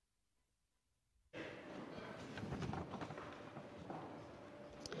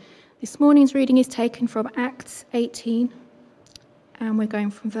This morning's reading is taken from Acts 18, and we're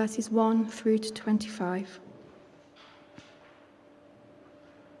going from verses 1 through to 25.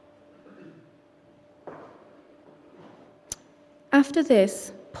 After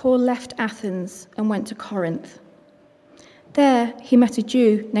this, Paul left Athens and went to Corinth. There he met a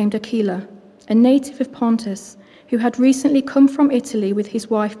Jew named Aquila, a native of Pontus, who had recently come from Italy with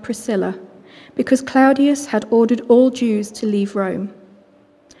his wife Priscilla, because Claudius had ordered all Jews to leave Rome.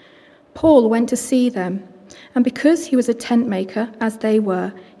 Paul went to see them, and because he was a tent maker, as they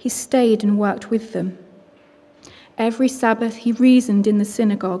were, he stayed and worked with them. Every Sabbath he reasoned in the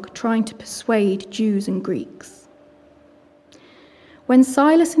synagogue, trying to persuade Jews and Greeks. When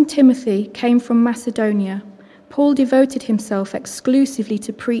Silas and Timothy came from Macedonia, Paul devoted himself exclusively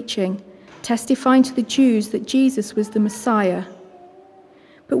to preaching, testifying to the Jews that Jesus was the Messiah.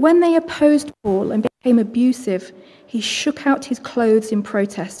 But when they opposed Paul and became abusive, he shook out his clothes in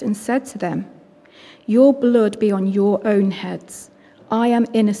protest and said to them, "Your blood be on your own heads. I am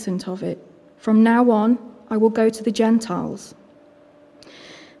innocent of it. From now on, I will go to the Gentiles."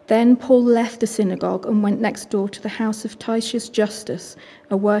 Then Paul left the synagogue and went next door to the house of Titius Justus,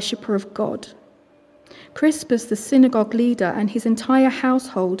 a worshipper of God. Crispus, the synagogue leader, and his entire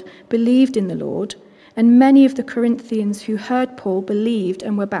household believed in the Lord, and many of the Corinthians who heard Paul believed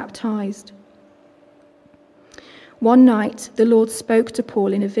and were baptized. One night, the Lord spoke to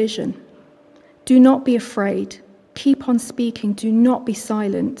Paul in a vision. "Do not be afraid. Keep on speaking. Do not be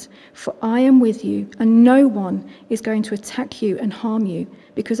silent, for I am with you, and no one is going to attack you and harm you,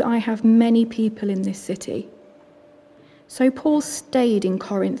 because I have many people in this city." So Paul stayed in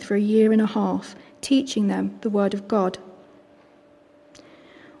Corinth for 1.5 years, teaching them the word of God.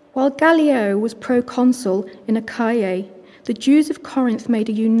 While Gallio was proconsul in Achaia, the Jews of Corinth made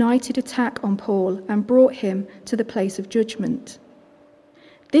a united attack on Paul and brought him to the place of judgment.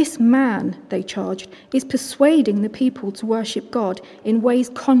 "This man," they charged, "is persuading the people to worship God in ways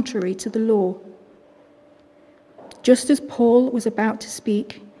contrary to the law." Just as Paul was about to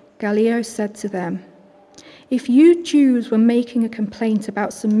speak, Gallio said to them, "If you Jews were making a complaint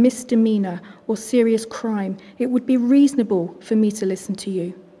about some misdemeanor or serious crime, it would be reasonable for me to listen to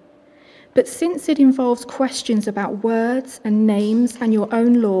you. But since it involves questions about words and names and your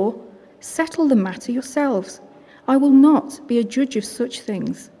own law, settle the matter yourselves. I will not be a judge of such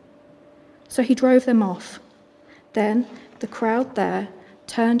things." So he drove them off. Then the crowd there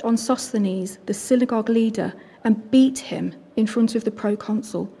turned on Sosthenes, the synagogue leader, and beat him in front of the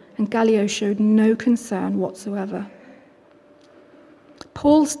proconsul, and Gallio showed no concern whatsoever.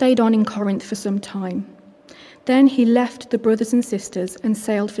 Paul stayed on in Corinth for some time. Then he left the brothers and sisters and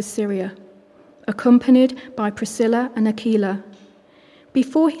sailed for Syria, accompanied by Priscilla and Aquila.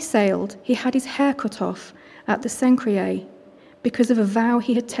 Before he sailed, he had his hair cut off at the Cenchreae because of a vow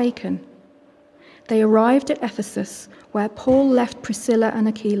he had taken. They arrived at Ephesus, where Paul left Priscilla and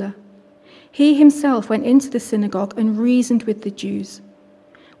Aquila. He himself went into the synagogue and reasoned with the Jews.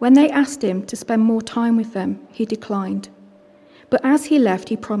 When they asked him to spend more time with them, he declined. But as he left,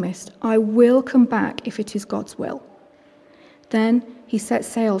 he promised, "I will come back if it is God's will." Then he set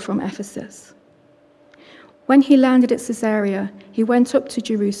sail from Ephesus. When he landed at Caesarea, he went up to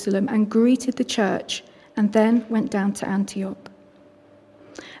Jerusalem and greeted the church, and then went down to Antioch.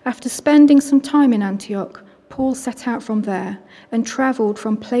 After spending some time in Antioch, Paul set out from there and travelled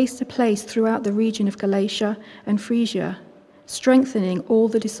from place to place throughout the region of Galatia and Phrygia, strengthening all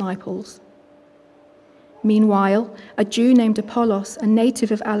the disciples. Meanwhile, a Jew named Apollos, a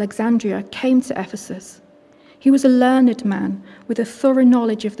native of Alexandria, came to Ephesus. He was a learned man with a thorough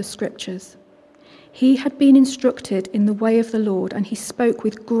knowledge of the scriptures. He had been instructed in the way of the Lord, and he spoke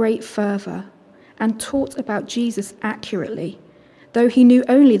with great fervour and taught about Jesus accurately, though he knew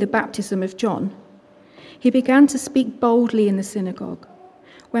only the baptism of John. He began to speak boldly in the synagogue.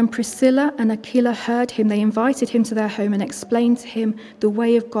 When Priscilla and Aquila heard him, they invited him to their home and explained to him the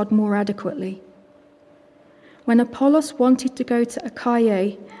way of God more adequately. When Apollos wanted to go to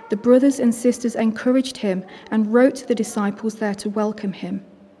Achaia, the brothers and sisters encouraged him and wrote to the disciples there to welcome him.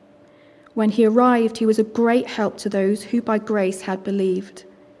 When he arrived, he was a great help to those who by grace had believed,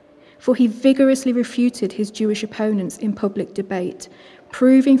 for he vigorously refuted his Jewish opponents in public debate,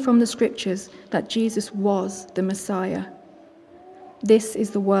 proving from the scriptures that Jesus was the Messiah. This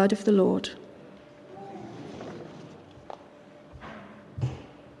is the word of the Lord.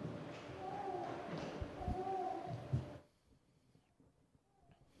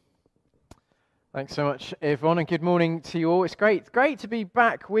 Thanks so much, Yvonne, and good morning to you all. It's great to be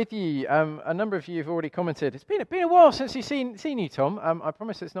back with you. A number of you have already commented. It's been a while since you've seen you, Tom. I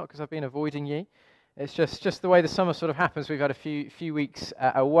promise it's not because I've been avoiding you. It's just the way the summer sort of happens. We've had a few weeks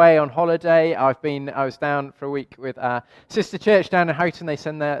away on holiday. I was down for a week with our sister church down in Houghton. They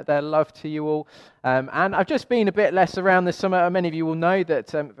send their love to you all. And I've just been a bit less around this summer. Many of you will know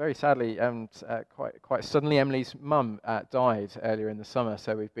that very sadly, quite suddenly, Emily's mum died earlier in the summer.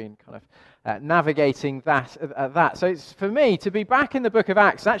 So we've been kind of navigating that. So it's, for me, to be back in the book of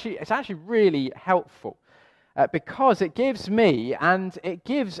Acts, it's actually really helpful. Because it gives me and it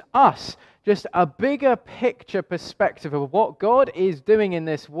gives us just a bigger picture perspective of what God is doing in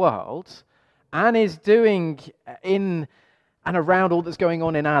this world and is doing in and around all that's going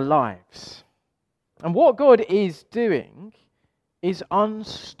on in our lives. And what God is doing is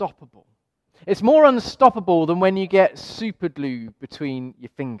unstoppable. It's more unstoppable than when you get super glue between your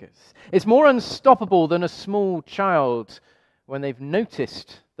fingers. It's more unstoppable than a small child when they've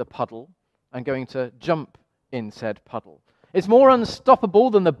noticed the puddle and going to jump in said puddle. It's more unstoppable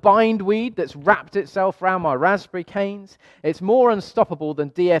than the bindweed that's wrapped itself around my raspberry canes. It's more unstoppable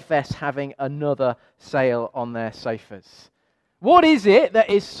than DFS having another sale on their sofas. What is it that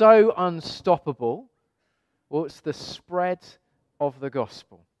is so unstoppable? Well, it's the spread of the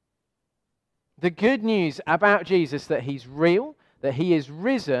gospel. The good news about Jesus, that he's real, that he is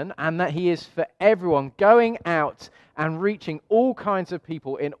risen, and that he is for everyone, going out and reaching all kinds of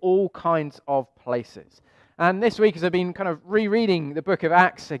people in all kinds of places. And this week, as I've been kind of rereading the book of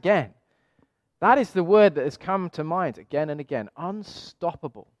Acts again, that is the word that has come to mind again and again.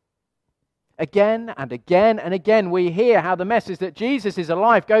 Unstoppable. Again and again and again, we hear how the message that Jesus is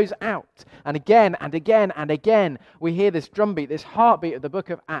alive goes out. And again and again and again, we hear this drumbeat, this heartbeat of the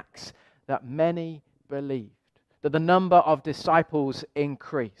book of Acts, that many believed, that the number of disciples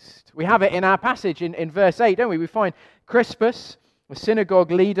increased. We have it in our passage in verse 8, don't we? We find Crispus, a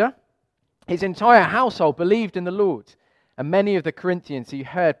synagogue leader. His entire household believed in the Lord, and many of the Corinthians who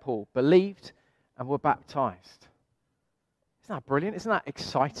heard Paul believed and were baptized. Isn't that brilliant? Isn't that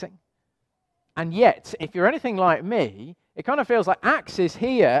exciting? And yet, if you're anything like me, it kind of feels like Acts is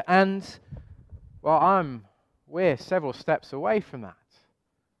here, and, well, we're several steps away from that.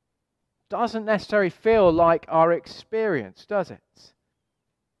 Doesn't necessarily feel like our experience, does it?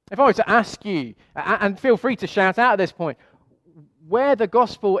 If I were to ask you, and feel free to shout out at this point, where the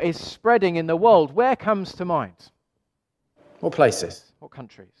gospel is spreading in the world, where comes to mind? What places? What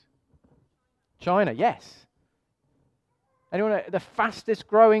countries? China, yes. Anyone know the fastest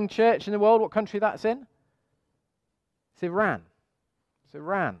growing church in the world, what country that's in? It's Iran. It's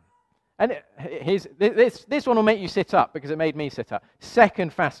Iran. And this one will make you sit up, because it made me sit up.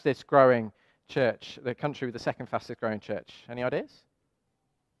 Second fastest growing church, the country with the second fastest growing church. Any ideas?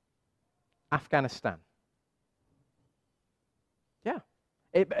 Afghanistan. Yeah.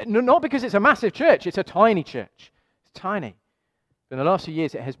 Not because it's a massive church, it's a tiny church. It's tiny. But in the last few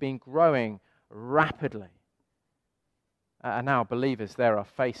years, it has been growing rapidly. And now believers there are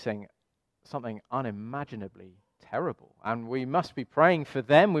facing something unimaginably terrible. And we must be praying for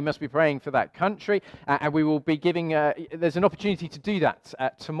them. We must be praying for that country. And we will be giving, there's an opportunity to do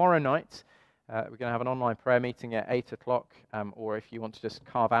that tomorrow night. We're going to have an online prayer meeting at 8 o'clock. Or if you want to just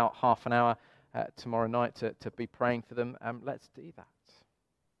carve out half an hour tomorrow night to be praying for them, let's do that.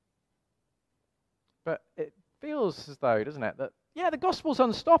 But it feels as though, doesn't it, that, yeah, the gospel's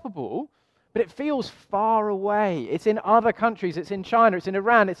unstoppable, but it feels far away. It's in other countries. It's in China. It's in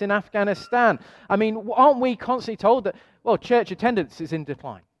Iran. It's in Afghanistan. I mean, aren't we constantly told that, well, church attendance is in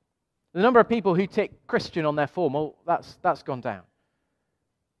decline? The number of people who tick Christian on their form, well, that's gone down.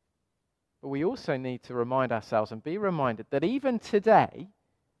 But we also need to remind ourselves and be reminded that even today,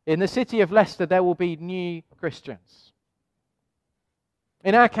 in the city of Leicester, there will be new Christians.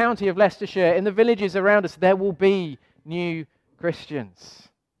 In our county of Leicestershire, in the villages around us, there will be new Christians.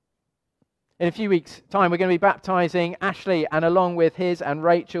 In a few weeks' time, we're going to be baptizing Ashley, and along with his and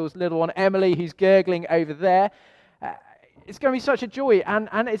Rachel's little one, Emily, who's gurgling over there. It's going to be such a joy, and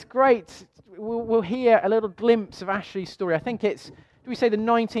it's great. We'll hear a little glimpse of Ashley's story. I think it's, do we say the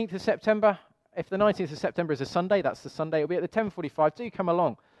 19th of September? If the 19th of September is a Sunday, that's the Sunday. It'll be at the 10:45. Do come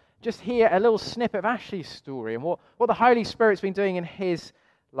along. Just hear a little snippet of Ashley's story and what the Holy Spirit's been doing in his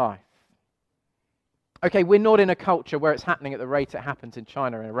life. Okay, we're not in a culture where it's happening at the rate it happens in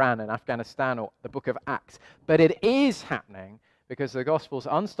China and Iran and Afghanistan or the book of Acts, but it is happening because the gospel's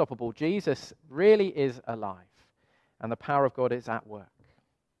unstoppable. Jesus really is alive, and the power of God is at work.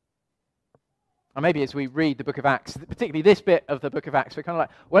 And maybe as we read the book of Acts, particularly this bit of the book of Acts, we're kind of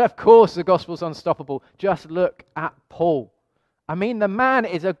like, well, of course the gospel's unstoppable. Just look at Paul. I mean, the man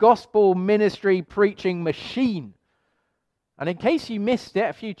is a gospel ministry preaching machine. And in case you missed it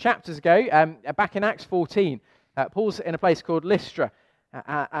a few chapters ago, back in Acts 14, Paul's in a place called Lystra.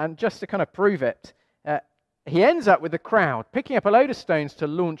 And just to kind of prove it, he ends up with the crowd picking up a load of stones to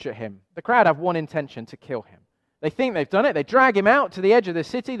launch at him. The crowd have one intention: to kill him. They think they've done it. They drag him out to the edge of the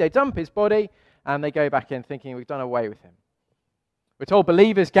city. They dump his body, and they go back in thinking, we've done away with him. We're told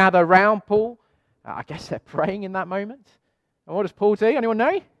believers gather around Paul. I guess they're praying in that moment. And what does Paul do? Anyone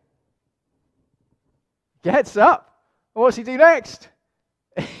know? Gets up. And what does he do next?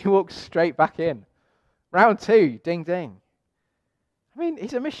 He walks straight back in. Round 2, ding, ding. I mean,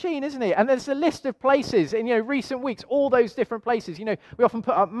 he's a machine, isn't he? And there's a list of places in, recent weeks, all those different places. We often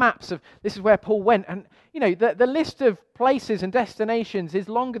put up maps of this is where Paul went. And, the list of places and destinations is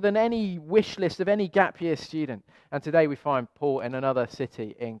longer than any wish list of any gap year student. And today we find Paul in another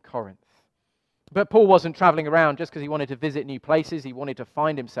city in Corinth. But Paul wasn't traveling around just because he wanted to visit new places. He wanted to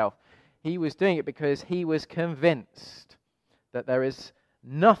find himself. He was doing it because he was convinced that there is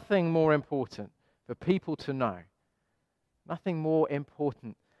nothing more important for people to know, nothing more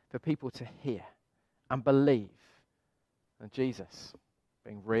important for people to hear and believe than Jesus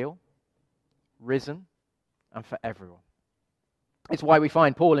being real, risen, and for everyone. It's why we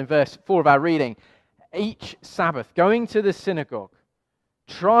find Paul in verse 4 of our reading, each Sabbath going to the synagogue,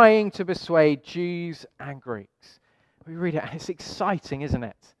 trying to persuade Jews and Greeks. We read it and it's exciting, isn't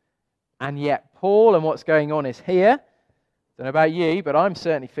it? And yet Paul and what's going on is here. Don't know about you, but I'm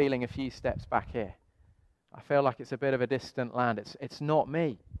certainly feeling a few steps back here. I feel like it's a bit of a distant land. It's not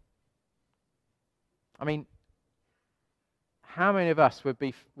me. I mean, how many of us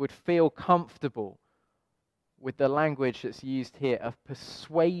would feel comfortable with the language that's used here of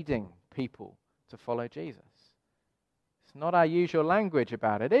persuading people to follow Jesus? It's not our usual language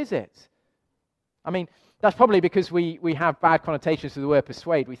about it, is it? I mean, that's probably because we have bad connotations to the word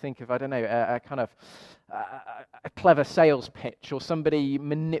persuade. We think of, I don't know, a kind of a clever sales pitch, or somebody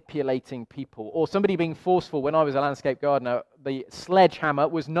manipulating people, or somebody being forceful. When I was a landscape gardener, the sledgehammer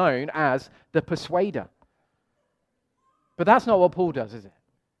was known as the persuader. But that's not what Paul does, is it?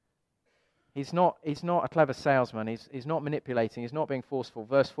 He's not a clever salesman. He's not manipulating. He's not being forceful.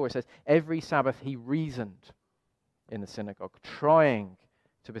 Verse 4, it says, every Sabbath he reasoned in the synagogue, trying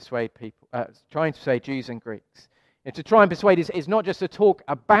to persuade people, trying to persuade Jews and Greeks. And to try and persuade is not just to talk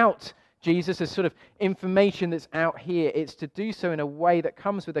about Jesus as sort of information that's out here. It's to do so in a way that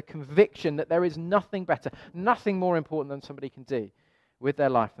comes with a conviction that there is nothing better, nothing more important than somebody can do with their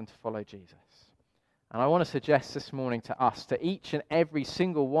life than to follow Jesus. And I want to suggest this morning to us, to each and every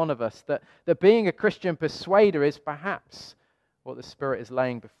single one of us, that being a Christian persuader is perhaps what the Spirit is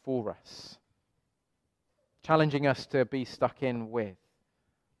laying before us, challenging us to be stuck in with.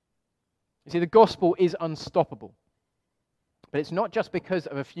 You see, the gospel is unstoppable. But it's not just because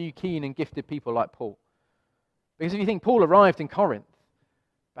of a few keen and gifted people like Paul. Because if you think Paul arrived in Corinth,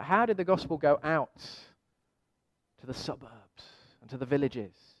 but how did the gospel go out to the suburbs and to the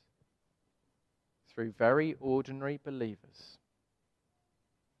villages? Through very ordinary believers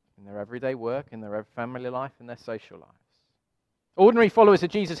in their everyday work, in their family life, in their social lives. Ordinary followers of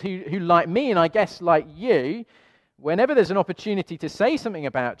Jesus who like me, and I guess like you, whenever there's an opportunity to say something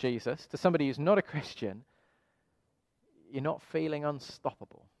about Jesus to somebody who's not a Christian, you're not feeling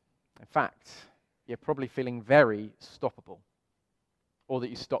unstoppable. In fact, you're probably feeling very stoppable. Or that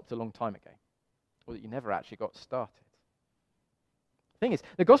you stopped a long time ago. Or that you never actually got started. The thing is,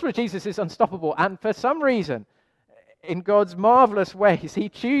 the gospel of Jesus is unstoppable, and for some reason, in God's marvelous ways, he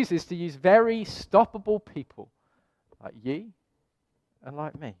chooses to use very stoppable people like you and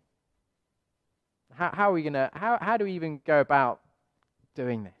like me. How are we gonna? How do we even go about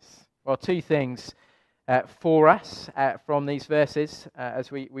doing this? Well, two things for us from these verses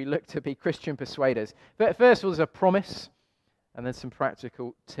as we look to be Christian persuaders. But first of all, there's a promise, and then some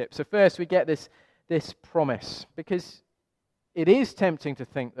practical tips. So first, we get this promise, because it is tempting to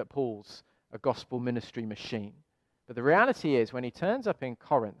think that Paul's a gospel ministry machine. But the reality is, when he turns up in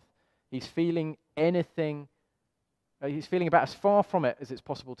Corinth, he's feeling about as far from it as it's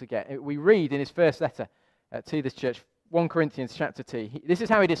possible to get. We read in his first letter to this church, 1 Corinthians chapter 2, this is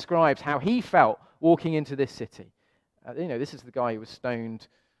how he describes how he felt walking into this city. This is the guy who was stoned,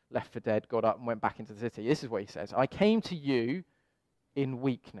 left for dead, got up and went back into the city. This is what he says: I came to you in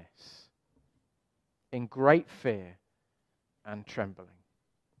weakness, in great fear and trembling.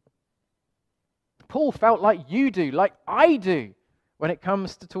 Paul felt like you do, like I do, when it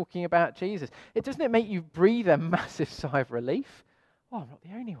comes to talking about Jesus. Doesn't it make you breathe a massive sigh of relief? Oh, I'm not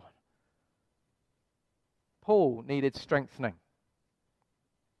the only one. Paul needed strengthening.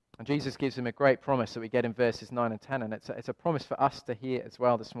 And Jesus gives him a great promise that we get in verses 9 and 10, and it's a promise for us to hear as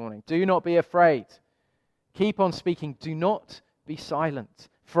well this morning. Do not be afraid. Keep on speaking. Do not be silent.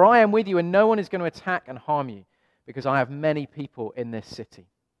 For I am with you, and no one is going to attack and harm you, because I have many people in this city.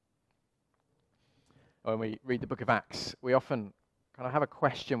 when we read the book of Acts, we often kind of have a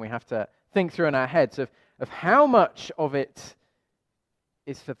question we have to think through in our heads of how much of it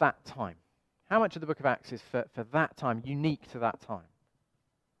is for that time. How much of the book of Acts is for that time, unique to that time?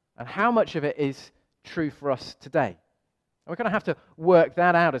 And how much of it is true for us today? And we're going to have to work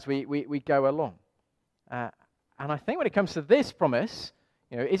that out as we go along. And I think when it comes to this promise,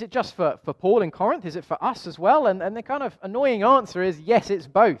 is it just for Paul in Corinth? Is it for us as well? And the kind of annoying answer is yes, it's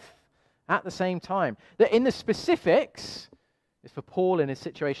both at the same time. That in the specifics, it's for Paul in his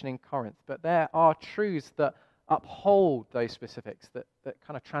situation in Corinth, but there are truths that uphold those specifics that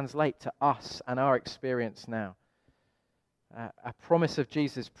kind of translate to us and our experience now. A promise of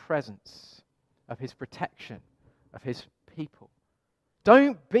Jesus' presence, of his protection, of his people.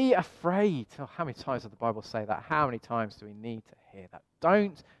 Don't be afraid. Oh, how many times does the Bible say that? How many times do we need to hear that?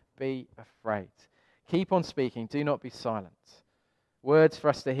 Don't be afraid. Keep on speaking. Do not be silent. Words for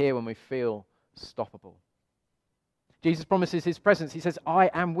us to hear when we feel stoppable. Jesus promises his presence. He says, I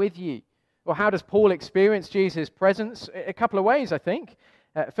am with you. Well, how does Paul experience Jesus' presence? A couple of ways, I think.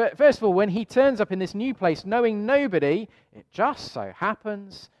 First of all, when he turns up in this new place, knowing nobody, it just so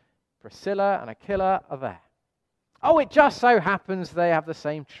happens Priscilla and Aquila are there. Oh, it just so happens they have the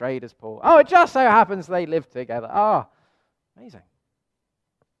same trade as Paul. Oh, it just so happens they live together. Ah, amazing.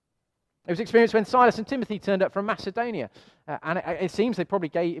 It was experienced when Silas and Timothy turned up from Macedonia. And it seems they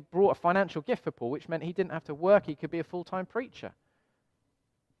probably brought a financial gift for Paul, which meant he didn't have to work. He could be a full-time preacher.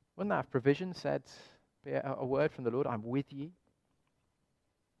 Wouldn't that have provision said, be a word from the Lord, I'm with you?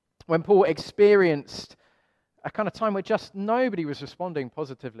 When Paul experienced a kind of time where just nobody was responding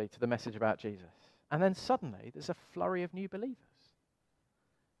positively to the message about Jesus. And then suddenly there's a flurry of new believers.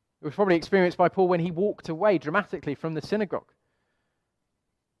 It was probably experienced by Paul when he walked away dramatically from the synagogue,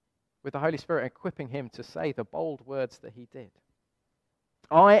 with the Holy Spirit equipping him to say the bold words that he did.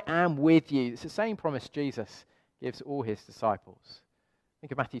 I am with you. It's the same promise Jesus gives all his disciples.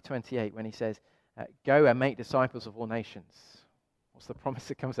 Think of Matthew 28 when he says, go and make disciples of all nations. What's the promise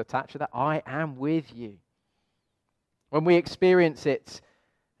that comes attached to that? I am with you. When we experience it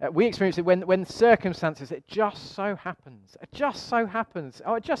when circumstances, it just so happens. It just so happens.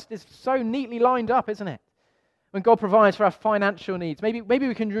 Oh, it just is so neatly lined up, isn't it? When God provides for our financial needs. Maybe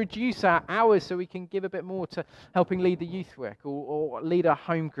we can reduce our hours so we can give a bit more to helping lead the youth work or lead a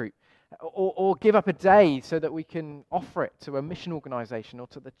home group. Or give up a day so that we can offer it to a mission organization or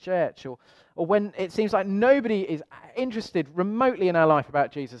to the church. Or when it seems like nobody is interested remotely in our life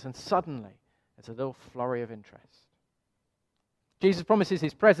about Jesus and suddenly there's a little flurry of interest. Jesus promises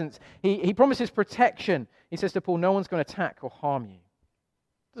his presence. He promises protection. He says to Paul, no one's going to attack or harm you.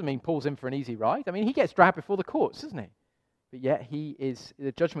 Doesn't mean Paul's in for an easy ride. I mean, he gets dragged before the courts, doesn't he? But yet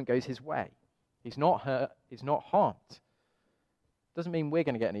the judgment goes his way. He's not hurt. He's not harmed. Doesn't mean we're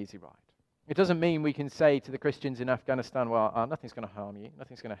going to get an easy ride. It doesn't mean we can say to the Christians in Afghanistan, well, nothing's going to harm you.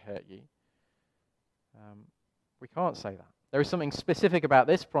 Nothing's going to hurt you. We can't say that. There is something specific about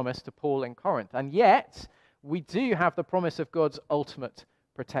this promise to Paul in Corinth. And yet, we do have the promise of God's ultimate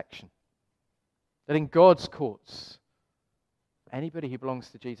protection. That in God's courts, anybody who belongs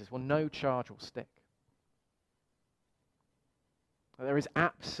to Jesus, well, no charge will stick. There is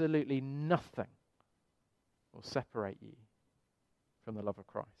absolutely nothing that will separate you from the love of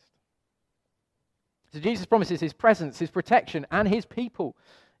Christ. So Jesus promises his presence, his protection, and his people.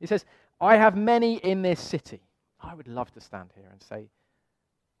 He says, I have many in this city. I would love to stand here and say,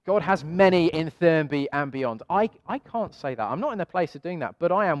 God has many in Thurnby and beyond. I can't say that. I'm not in the place of doing that,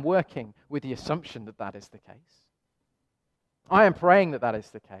 but I am working with the assumption that that is the case. I am praying that that is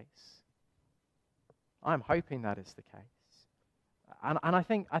the case. I'm hoping that is the case. And I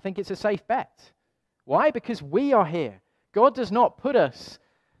think it's a safe bet. Why? Because we are here. God does not put us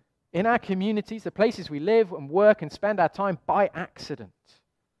in our communities, the places we live and work and spend our time by accident.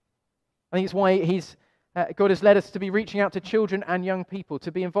 I think it's why God has led us to be reaching out to children and young people,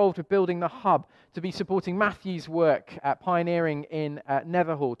 to be involved with building the hub, to be supporting Matthew's work at pioneering in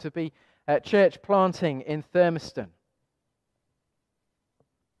Netherhall, to be church planting in Thurmaston.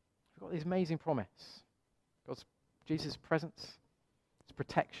 We've got this amazing promise. Jesus' presence, his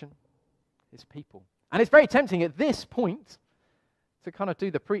protection, his people. And it's very tempting at this point to kind of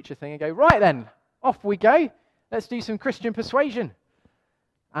do the preacher thing and go, right then, off we go. Let's do some Christian persuasion.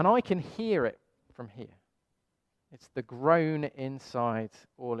 And I can hear it from here. It's the groan inside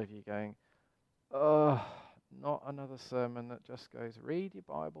all of you going, oh, not another sermon that just goes, read your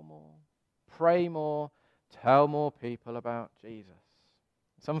Bible more, pray more, tell more people about Jesus.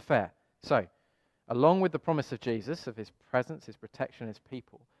 It's unfair. So, along with the promise of Jesus, of his presence, his protection, his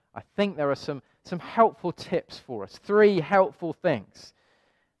people, I think there are some helpful tips for us. 3 helpful things.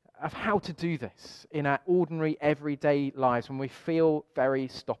 of how to do this in our ordinary, everyday lives when we feel very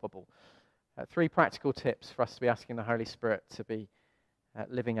stoppable. 3 practical tips for us to be asking the Holy Spirit to be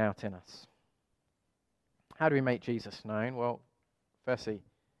living out in us. How do we make Jesus known? Well, firstly,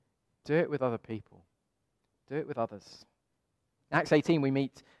 do it with other people. Do it with others. In Acts 18, we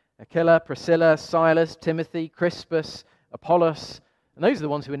meet Aquila, Priscilla, Silas, Timothy, Crispus, Apollos, and those are the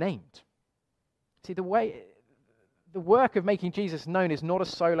ones who are named. See, the work of making Jesus known is not a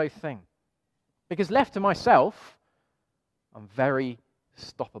solo thing. Because left to myself, I'm very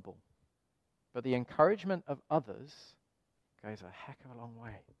stoppable. But the encouragement of others goes a heck of a long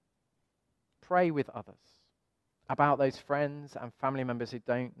way. Pray with others about those friends and family members who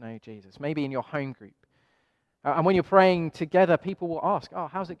don't know Jesus, maybe in your home group. And when you're praying together, people will ask, oh,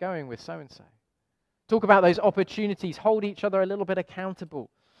 how's it going with so-and-so? Talk about those opportunities, hold each other a little bit accountable.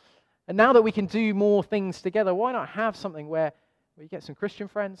 And now that we can do more things together, why not have something where you get some Christian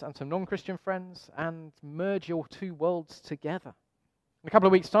friends and some non-Christian friends and merge your 2 worlds together? In a couple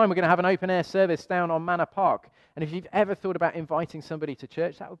of weeks' time, we're going to have an open-air service down on Manor Park. And if you've ever thought about inviting somebody to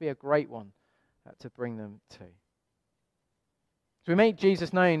church, that would be a great one to bring them to. So we make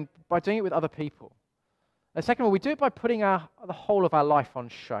Jesus known by doing it with other people. And second of all, we do it by putting the whole of our life on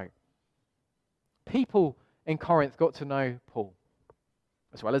show. People in Corinth got to know Paul,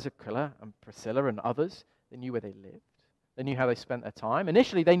 as well as Aquila and Priscilla and others. They knew where they lived. They knew how they spent their time.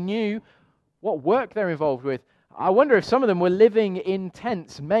 Initially, they knew what work they're involved with. I wonder if some of them were living in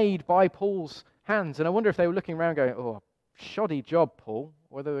tents made by Paul's hands. And I wonder if they were looking around going, oh, shoddy job, Paul.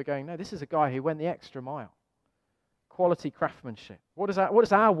 Or they were going, no, this is a guy who went the extra mile. Quality craftsmanship. What does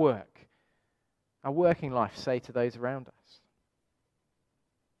our work, our working life say to those around us?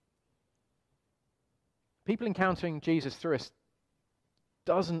 People encountering Jesus through us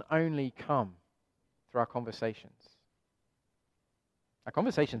doesn't only come through our conversations. Our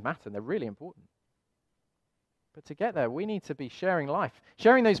conversations matter, and they're really important. But to get there, we need to be sharing life,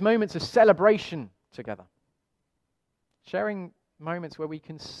 sharing those moments of celebration together, sharing moments where we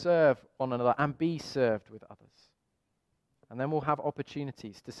can serve one another and be served with others. And then we'll have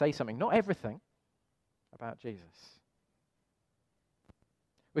opportunities to say something, not everything, about Jesus.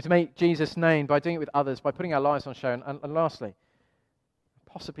 We're to make Jesus known by doing it with others, by putting our lives on show, and lastly,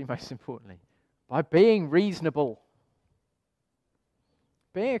 possibly most importantly, by being reasonable.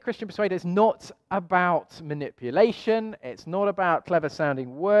 Being a Christian persuader is not about manipulation. It's not about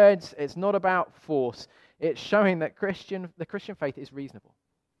clever-sounding words. It's not about force. It's showing that the Christian faith is reasonable.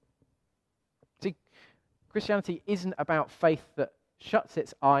 See, Christianity isn't about faith that shuts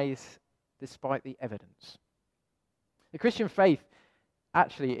its eyes despite the evidence. The Christian faith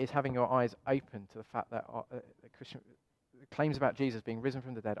actually is having your eyes open to the fact that Christian claims about Jesus being risen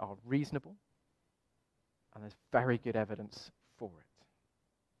from the dead are reasonable, and there's very good evidence for it.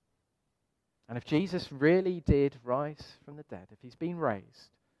 And if Jesus really did rise from the dead, if he's been raised,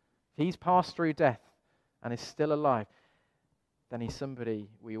 if he's passed through death and is still alive, then he's somebody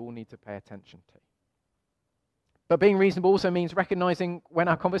we all need to pay attention to. But being reasonable also means recognizing when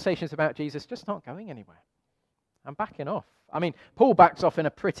our conversations about Jesus just aren't going anywhere and backing off. I mean, Paul backs off in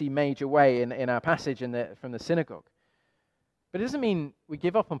a pretty major way in our passage from the synagogue. But it doesn't mean we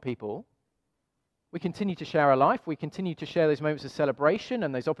give up on people. We continue to share our life. We continue to share those moments of celebration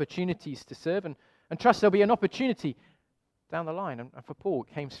and those opportunities to serve and trust there'll be an opportunity down the line. And for Paul,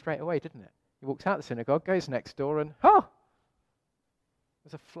 it came straight away, didn't it? He walks out the synagogue, goes next door, and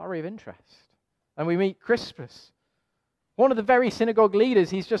there's a flurry of interest. And we meet Crispus, one of the very synagogue leaders.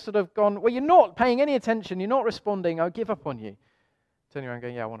 He's just sort of gone, well, you're not paying any attention. You're not responding. I'll give up on you. Turning around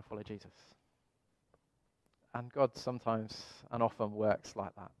going, yeah, I want to follow Jesus. And God sometimes and often works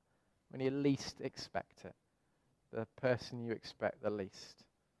like that. When you least expect it, the person you expect the least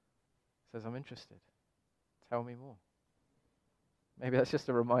says, I'm interested. Tell me more. Maybe that's just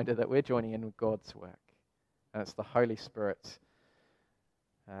a reminder that we're joining in with God's work. And it's the Holy Spirit.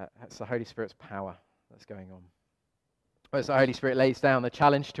 It's the Holy Spirit's power that's going on. As the Holy Spirit lays down the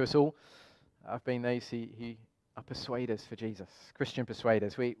challenge to us all, I've been those who are persuaders for Jesus, Christian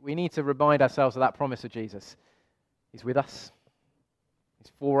persuaders. We need to remind ourselves of that promise of Jesus. He's with us.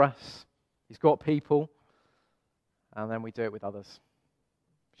 He's for us. He's got people. And then we do it with others,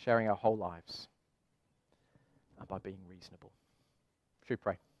 sharing our whole lives and by being reasonable. Should we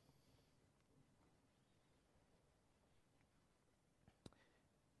pray?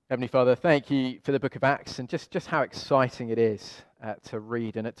 Heavenly Father, thank you for the book of Acts and just how exciting it is to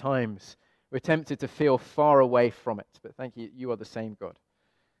read. And at times we're tempted to feel far away from it. But thank you, you are the same God.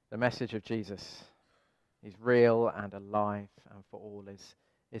 The message of Jesus is real and alive and for all is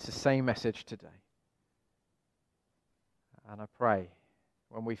the same message today. And I pray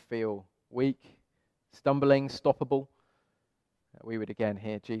when we feel weak, stumbling, stoppable, that we would again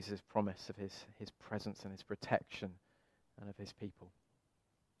hear Jesus' promise of his presence and his protection and of his people.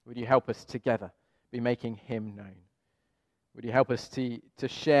 Would you help us together be making him known? Would you help us to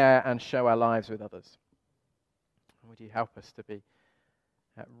share and show our lives with others? Would you help us to be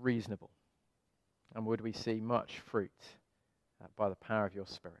reasonable? And would we see much fruit by the power of your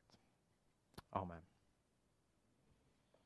Spirit? Amen.